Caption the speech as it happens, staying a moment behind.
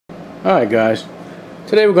Alright guys,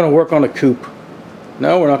 today we're going to work on the coupe.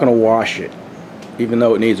 No, we're not going to wash it, even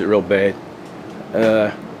though it needs it real bad.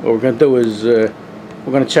 What we're going to do is we're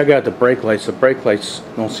going to check out the brake lights. The brake lights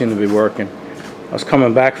don't seem to be working. I was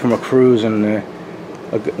coming back from a cruise and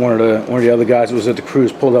one of the other guys that was at the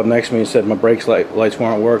cruise pulled up next to me and said my brake lights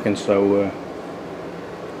weren't working, so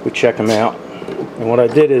we checked them out. And what I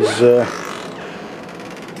did is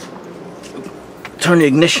turn the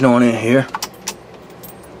ignition on in here,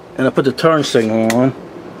 and I put the turn signal on,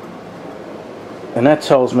 and that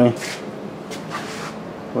tells me,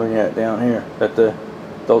 where you at down here, that the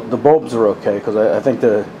bulbs are okay, because I think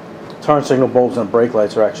the turn signal bulbs and the brake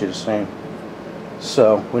lights are actually the same.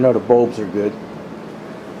 So we know the bulbs are good.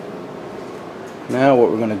 Now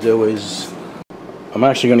what we're going to do is, I'm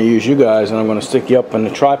actually going to use you guys, and I'm going to stick you up in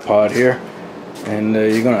the tripod here, and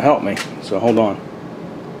you're going to help me. So hold on.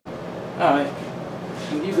 Alright.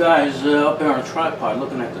 With you guys up there on a tripod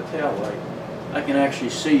looking at the tail light, I can actually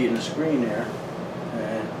see in the screen there,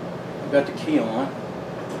 and I've got the key on,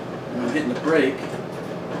 and I'm hitting the brake,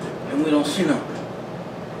 and we don't see them.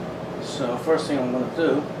 So first thing I'm going to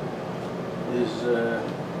do is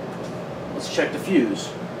let's check the fuse.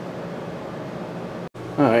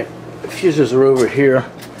 Alright, the fuses are over here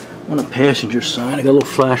on the passenger side. I got a little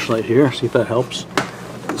flashlight here, see if that helps.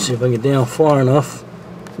 Let's see if I can get down far enough.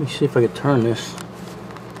 Let me see if I can turn this.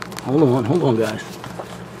 Hold on guys.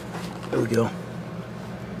 There we go.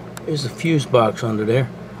 There's the fuse box under there.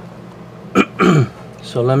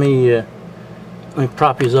 So let me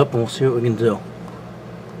prop these up and we'll see what we can do.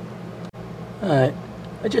 Alright,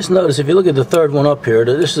 I just noticed if you look at the third one up here,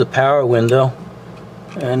 this is the power window,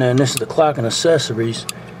 and then this is the clock and accessories,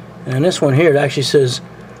 and then this one here, it actually says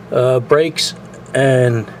brakes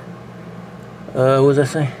and what does that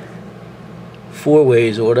say? 4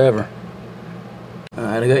 ways or whatever.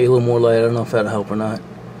 Alright, I got you a little more light. I don't know if that'll help or not.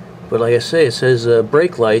 But like I say, it says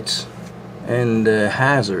brake lights and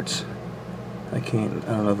hazards. I don't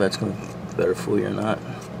know if that's going to be better for you or not.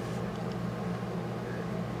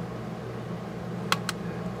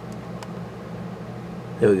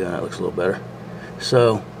 There we go, that looks a little better.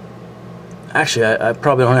 So, actually, I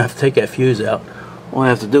probably don't have to take that fuse out. All I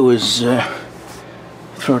have to do is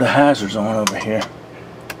throw the hazards on over here.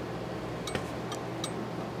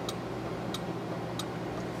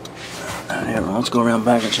 Here, let's go around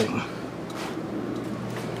back and check them.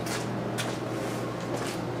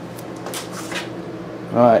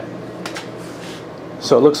 Alright.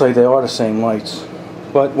 So it looks like they are the same lights.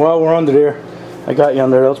 But while we're under there, I got you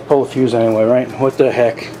under there. Let's pull the fuse anyway, right? What the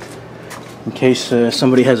heck? In case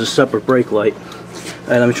somebody has a separate brake light.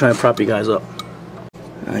 Alright, let me try and prop you guys up.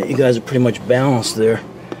 Alright, you guys are pretty much balanced there.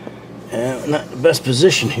 Not in the best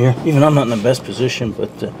position here. Even I'm not in the best position, but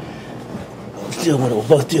we'll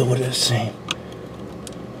both deal with it the same.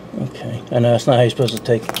 Okay, I know that's not how you're supposed to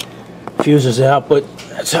take fuses out, but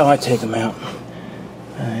that's how I take them out.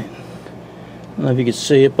 Alright, I don't know if you can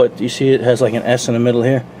see it, but you see it has like an S in the middle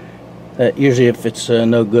here. Usually if it's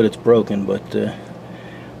no good, it's broken, but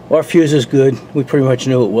our fuse is good. We pretty much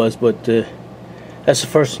knew it was, but that's the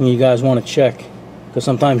first thing you guys want to check, because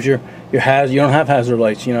sometimes you don't have hazard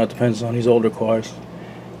lights. You know, it depends on these older cars,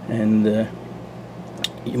 and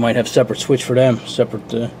you might have separate switch for them,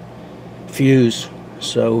 separate fuse.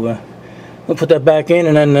 So we'll put that back in,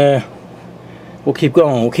 and then we'll keep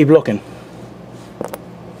going. We'll keep looking.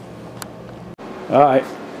 Alright,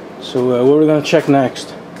 so what are we going to check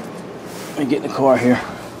next? Let me get in the car here,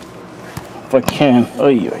 if I can.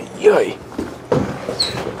 Oy, oy, oy.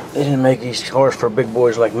 They didn't make these cars for big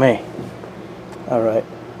boys like me. Alright,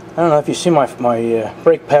 I don't know if you see my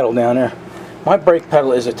brake pedal down there. My brake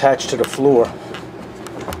pedal is attached to the floor.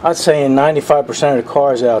 I'd say in 95% of the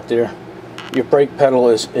cars out there, your brake pedal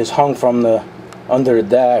is hung from under the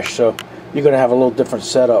dash, so you're going to have a little different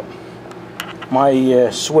setup. My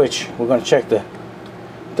switch, we're going to check the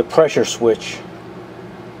pressure switch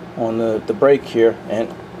on the brake here, and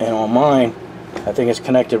on mine, I think it's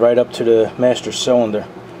connected right up to the master cylinder,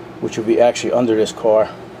 which will be actually under this car.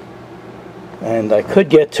 And I could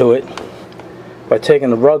get to it by taking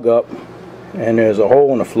the rug up, and there's a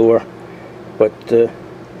hole in the floor, but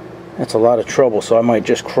that's a lot of trouble, so I might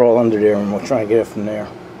just crawl under there and we'll try and get it from there.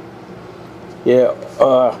 Yeah,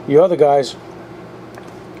 you other guys,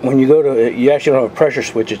 when you go to, you actually don't have a pressure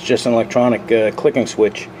switch, it's just an electronic clicking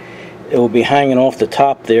switch. It will be hanging off the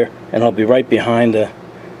top there, and it'll be right behind the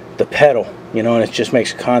pedal, you know, and it just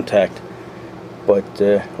makes contact. But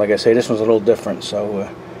like I say, this one's a little different, so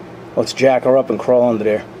let's jack her up and crawl under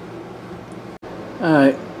there.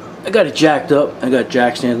 Alright, I got it jacked up. I got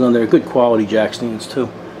jack stands on there, good quality jack stands too.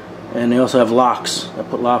 And they also have locks. I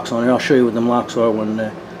put locks on it. I'll show you what them locks are when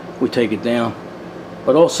we take it down.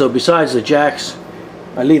 But also, besides the jacks,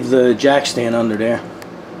 I leave the jack stand under there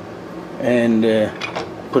and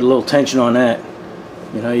put a little tension on that.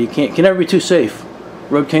 You know, you can never be too safe.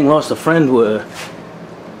 Road King lost a friend with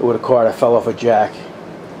a car that fell off a jack,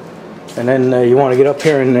 and then you want to get up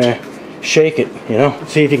here and shake it. You know,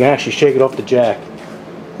 see if you can actually shake it off the jack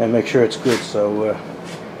and make sure it's good. So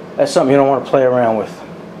that's something you don't want to play around with.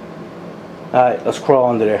 All right, let's crawl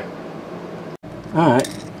under there. All right,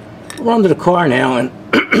 we're under the car now, and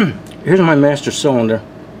here's my master cylinder,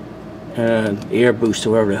 the air boost,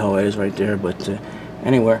 whoever the hell it is right there. But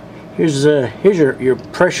anyway, here's your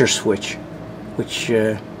pressure switch, which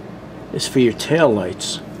is for your tail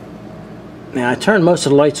lights. Now, I turned most of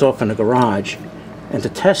the lights off in the garage, and to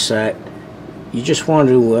test that, you just want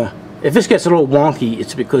to, if this gets a little wonky,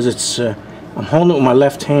 it's because it's I'm holding it with my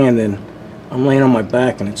left hand and I'm laying on my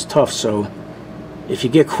back and it's tough. So if you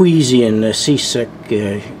get queasy and seasick,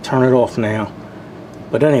 turn it off now.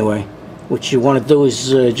 But anyway, what you want to do is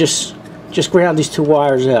just ground these two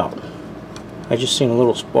wires out. I just seen a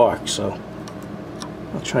little spark, so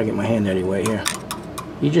I'll try to get my hand anyway here.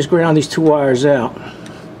 You just ground these two wires out.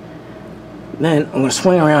 Then I'm going to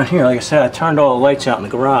swing around here. Like I said, I turned all the lights out in the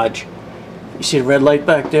garage. You see the red light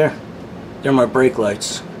back there? They're my brake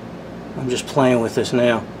lights. I'm just playing with this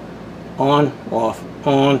now. On, off,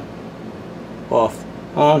 on, off,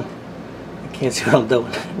 on. I can't see what I'm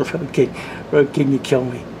doing. Road King, you kill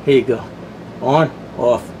me. Here you go. On,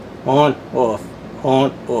 off, on, off,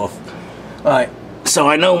 on, off. Alright, so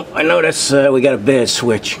I know that's we got a bad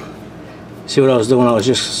switch. See what I was doing? I was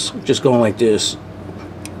just going like this.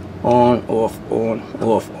 On, off, on,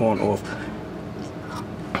 off, on, off.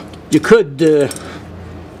 You could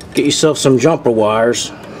get yourself some jumper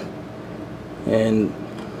wires, and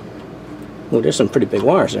well, there's some pretty big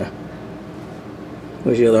wires there.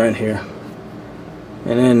 Where's the other end here?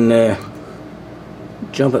 And then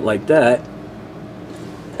jump it like that,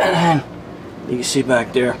 and then you can see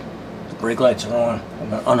back there the brake lights are on. I'm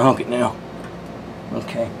gonna unhook it now.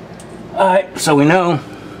 Okay. All right. So we know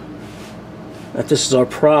that this is our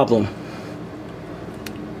problem.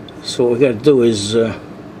 So what we got to do is, actually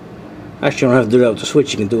you don't have to do that with the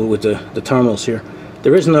switch, you can do it with the terminals here.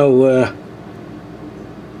 There is no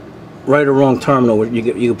right or wrong terminal. You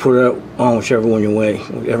can put it on whichever one you way,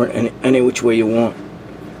 any which way you want.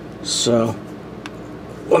 So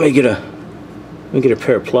let me get a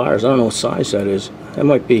pair of pliers. I don't know what size that is. That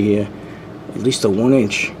might be at least a 1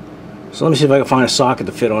 inch. So let me see if I can find a socket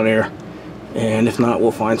to fit on there. And if not,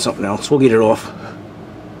 we'll find something else. We'll get it off.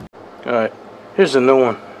 Alright, here's the new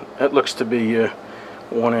one. That looks to be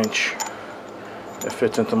 1 inch. It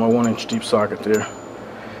fits into my 1 inch deep socket there.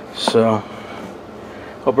 So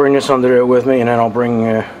I'll bring this under there with me, and then I'll bring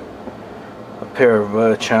a pair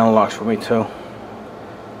of channel locks with me too.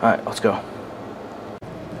 Alright, let's go.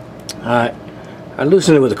 Alright, I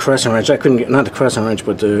loosened it with a crescent wrench. I couldn't get, not the crescent wrench,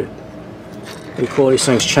 but we call these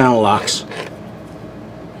things channel locks.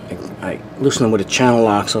 I loosened them with a channel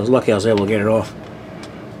lock, so I was lucky I was able to get it off,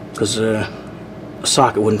 because a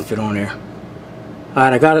socket wouldn't fit on there.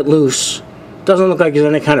 Alright, I got it loose. Doesn't look like there's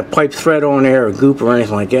any kind of pipe thread on there or goop or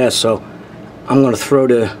anything like that, so I'm going to throw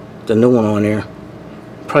the new one on there.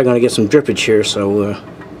 Probably going to get some drippage here, so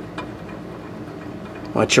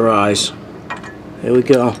watch your eyes. There we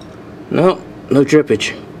go. No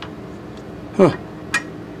drippage. Huh.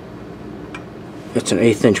 That's an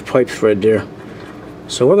 1/8 inch pipe thread there.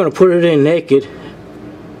 So we're going to put it in naked.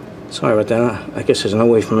 Sorry about that. I guess there's no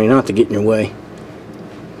way for me not to get in your way.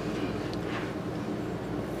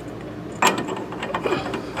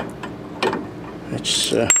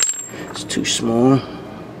 It's too small.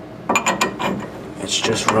 It's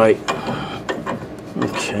just right.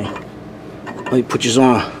 Okay. Let me put you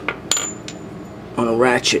on a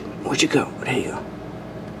ratchet. Where'd you go? There you go.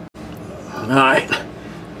 Alright.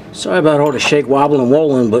 Sorry about all the shake, wobble, and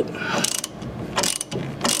wolling, but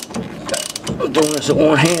I'm doing this with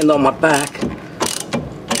one hand on my back,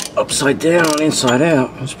 upside down, inside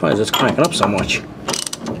out. I'm surprised it's cranking up so much.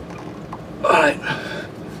 Alright.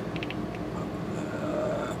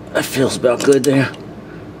 That feels about good there.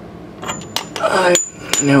 Alright.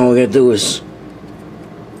 Now what we gotta do is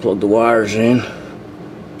plug the wires in.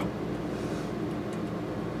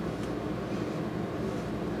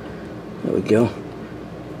 There we go.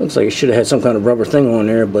 Looks like it should have had some kind of rubber thing on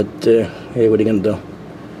there, but hey, what are you gonna do?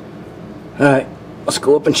 Alright, let's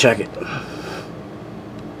go up and check it.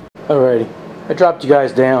 Alrighty, I dropped you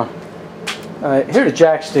guys down. Alright, here are the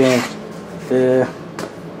jack stands.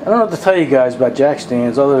 I don't know what to tell you guys about jack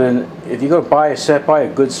stands, other than if you go to buy a set, buy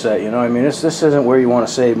a good set. You know what I mean? This isn't where you want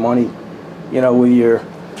to save money. You know, with your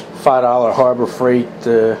 $5 Harbor Freight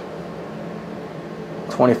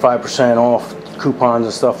 25% off coupons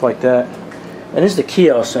and stuff like that. And this is the key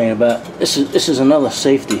I was saying about. This is another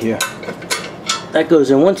safety here. That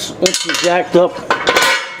goes in once you're jacked up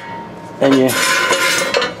and you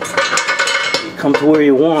come to where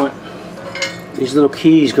you want. These little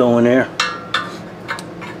keys go in there.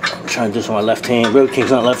 I'm trying to do this with my left hand. Road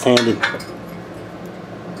King's not left-handed.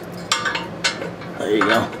 There you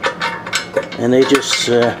go. And they just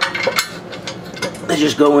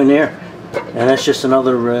go in there, and that's just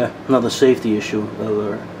another safety issue,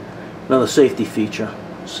 another safety feature.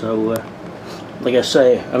 So, like I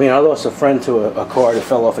say, I mean, I lost a friend to a car that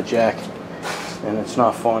fell off a jack, and it's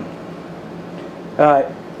not fun. All right,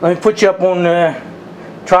 let me put you up on the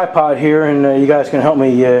tripod here, and you guys can help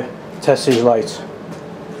me test these lights.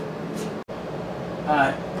 All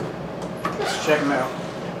right, let's check them out.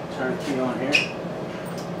 Turn the key on here.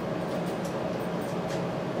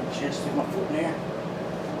 Chance to stick my foot in there.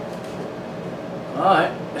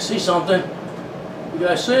 Alright, I see something. You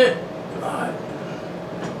guys see it? Alright.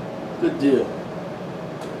 Good deal.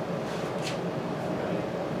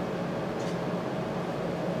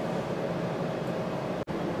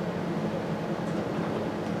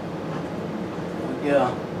 There we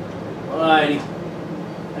go. Alrighty.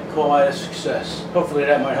 I call that a success. Hopefully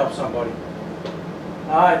that might help somebody.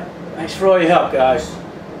 Alright. Thanks for all your help, guys.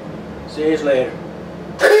 See you later.